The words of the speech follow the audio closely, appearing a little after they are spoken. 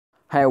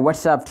Hey,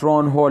 what's up,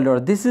 Tron holder?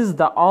 This is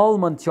the all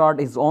month chart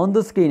is on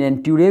the screen,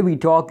 and today we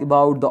talk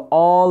about the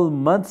all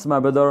months, my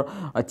brother,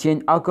 a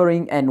change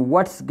occurring and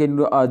what's going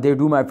to they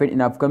do, my friend,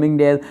 in upcoming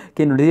days.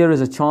 Can there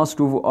is a chance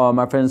to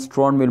my friends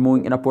Tron will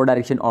moving in upward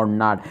direction or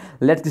not?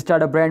 Let's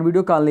start a brand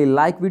video. Kindly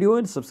like video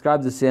and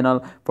subscribe this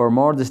channel for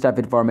more this type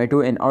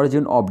informative and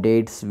urgent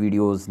updates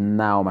videos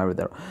now, my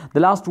brother. The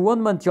last 1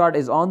 month chart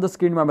is on the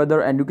screen, my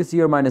brother, and you can see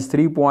here minus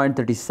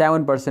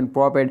 3.37%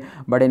 profit,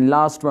 but in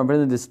last, my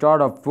brother, the start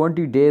of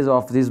 20 days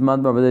of this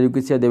month, my brother, you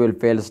can see they will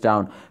fails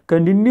down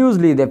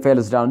continuously. They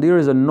fails down. There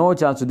is no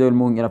chance they will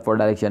move in upward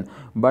direction.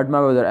 But my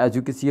brother, as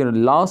you can see in the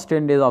last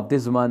 10 days of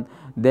this month,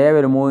 they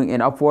were moving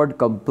in upward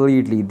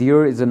completely.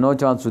 There is no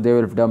chance they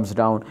will dumps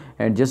down,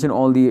 and just in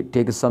only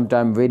take some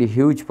time very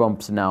huge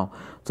pumps now.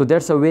 So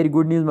that's a very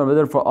good news, my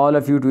brother, for all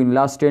of you. To in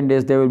last 10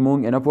 days they will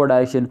move in upward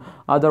direction,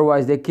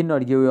 otherwise they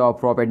cannot give you a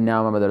profit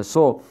now, my brother.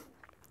 So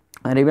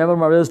and remember,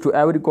 my brothers, to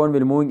every coin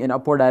will moving in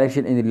upward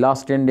direction in the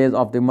last 10 days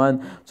of the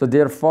month. So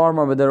therefore,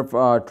 my brother,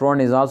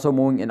 Tron is also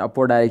moving in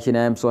upward direction.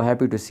 I am so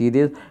happy to see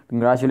this.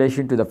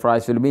 Congratulations to the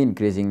price will be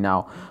increasing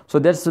now. So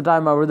that's the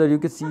time, my brother. You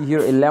can see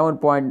here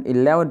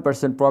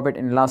 11.11% profit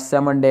in last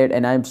 7 days,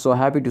 and I am so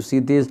happy to see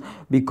this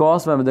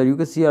because, my brother, you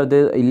can see here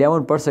the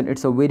 11%.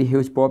 It's a very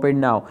huge profit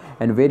now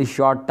and very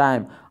short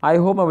time. I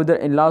hope, my brother,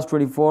 in last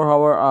 24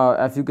 hours,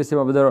 as you can see,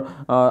 my brother,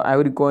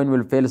 every coin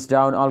will fails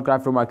down. All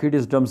crypto market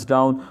is dumps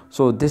down.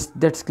 So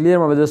that's clear,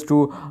 my brothers,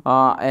 too.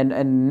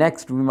 And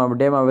next day, my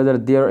brother,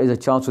 there is a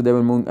chance so they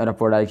will move in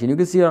upward direction. You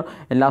can see here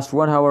in last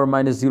 1 hour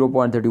minus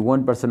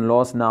 0.31%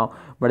 loss now,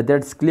 but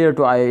that's clear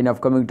to in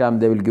upcoming time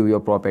they will give you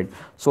a profit.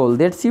 So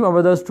let's see, my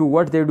brothers, to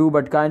what they do.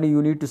 But kindly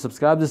you need to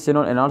subscribe this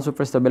channel and also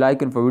press the bell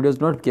icon for videos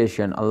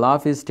notification. Allah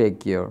Hafiz, take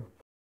care.